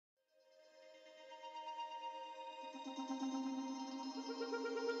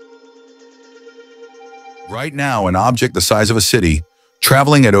Right now, an object the size of a city,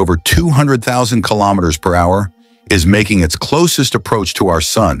 traveling at over 200,000 kilometers per hour, is making its closest approach to our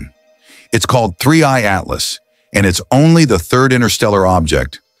sun. It's called 3I Atlas, and it's only the third interstellar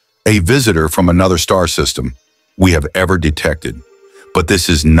object, a visitor from another star system, we have ever detected. But this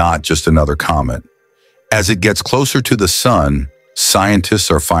is not just another comet. As it gets closer to the sun, scientists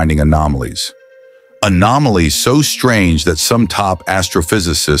are finding anomalies. Anomalies so strange that some top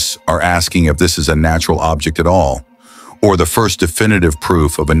astrophysicists are asking if this is a natural object at all, or the first definitive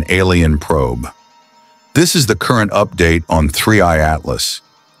proof of an alien probe. This is the current update on 3I Atlas,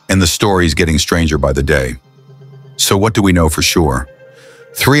 and the story's getting stranger by the day. So what do we know for sure?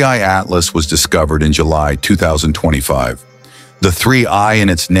 3I Atlas was discovered in July 2025. The 3I in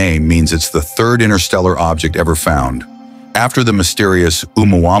its name means it's the third interstellar object ever found, after the mysterious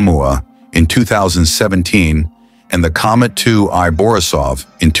Oumuamua in 2017 and the Comet 2I Borisov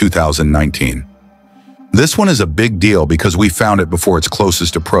in 2019. This one is a big deal because we found it before its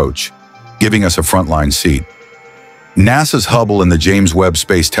closest approach, giving us a frontline seat. NASA's Hubble and the James Webb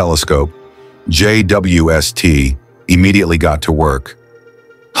Space Telescope, JWST, immediately got to work.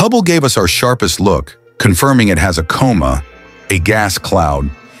 Hubble gave us our sharpest look, confirming it has a coma, a gas cloud,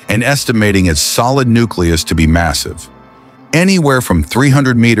 and estimating its solid nucleus to be massive, anywhere from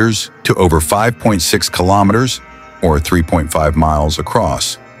 300 meters to over 5.6 kilometers, or 3.5 miles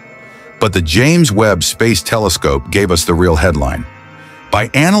across. But the James Webb Space Telescope gave us the real headline. By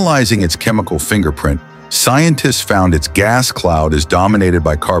analyzing its chemical fingerprint, scientists found its gas cloud is dominated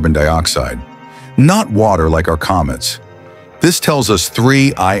by carbon dioxide, not water like our comets. This tells us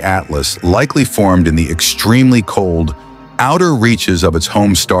 3I Atlas likely formed in the extremely cold outer reaches of its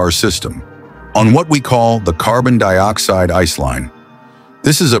home star system, on what we call the carbon dioxide ice line.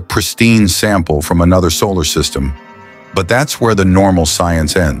 This is a pristine sample from another solar system, but that's where the normal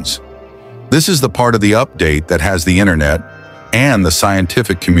science ends. This is the part of the update that has the internet and the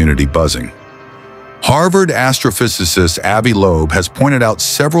scientific community buzzing. Harvard astrophysicist Avi Loeb has pointed out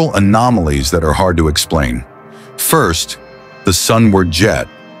several anomalies that are hard to explain. First, the Sunward jet.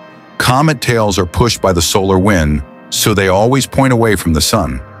 Comet tails are pushed by the solar wind, so they always point away from the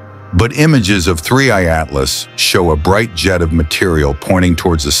sun. But images of 3I Atlas show a bright jet of material pointing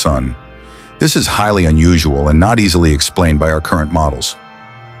towards the sun. This is highly unusual and not easily explained by our current models.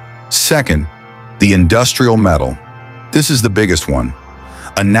 Second, the industrial metal. This is the biggest one.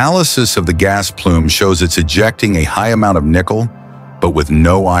 Analysis of the gas plume shows it's ejecting a high amount of nickel, but with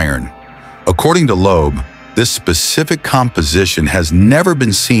no iron. According to Loeb, this specific composition has never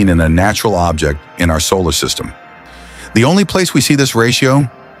been seen in a natural object in our solar system. The only place we see this ratio?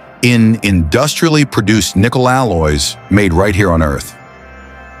 In industrially produced nickel alloys made right here on Earth.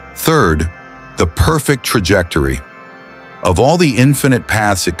 Third, the perfect trajectory. Of all the infinite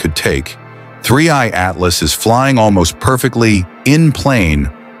paths it could take, 3I Atlas is flying almost perfectly in plane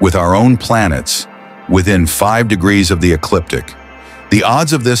with our own planets, within 5 degrees of the ecliptic. The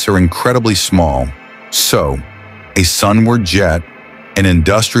odds of this are incredibly small. So, a sunward jet, an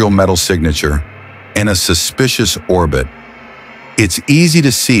industrial metal signature, and a suspicious orbit. It's easy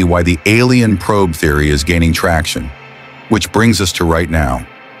to see why the alien probe theory is gaining traction, which brings us to right now.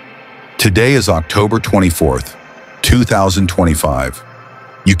 Today is October 24th, 2025.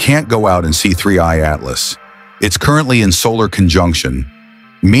 You can't go out and see 3I Atlas. It's currently in solar conjunction,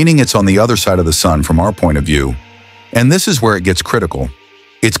 meaning it's on the other side of the sun from our point of view. And this is where it gets critical.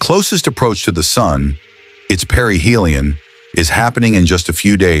 Its closest approach to the sun, its perihelion, is happening in just a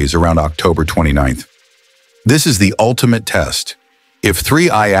few days around October 29th. This is the ultimate test. If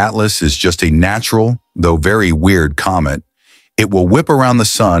 3I Atlas is just a natural, though very weird comet, it will whip around the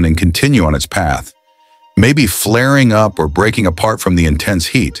sun and continue on its path, maybe flaring up or breaking apart from the intense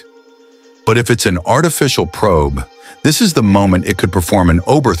heat. But if it's an artificial probe, this is the moment it could perform an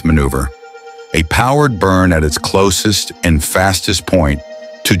Oberth maneuver, a powered burn at its closest and fastest point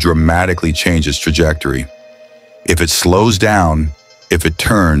to dramatically change its trajectory. If it slows down, if it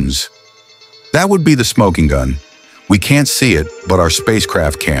turns, that would be the smoking gun. We can't see it, but our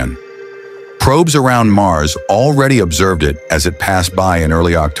spacecraft can. Probes around Mars already observed it as it passed by in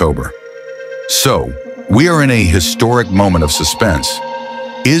early October. So, we are in a historic moment of suspense.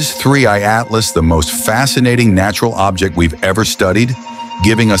 Is 3I Atlas the most fascinating natural object we've ever studied,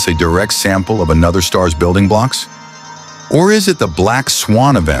 giving us a direct sample of another star's building blocks? Or is it the Black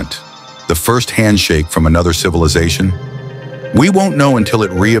Swan event, the first handshake from another civilization? We won't know until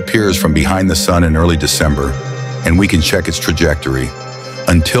it reappears from behind the sun in early December, and we can check its trajectory.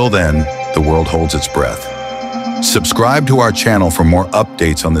 Until then, the world holds its breath. Subscribe to our channel for more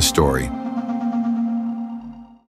updates on this story.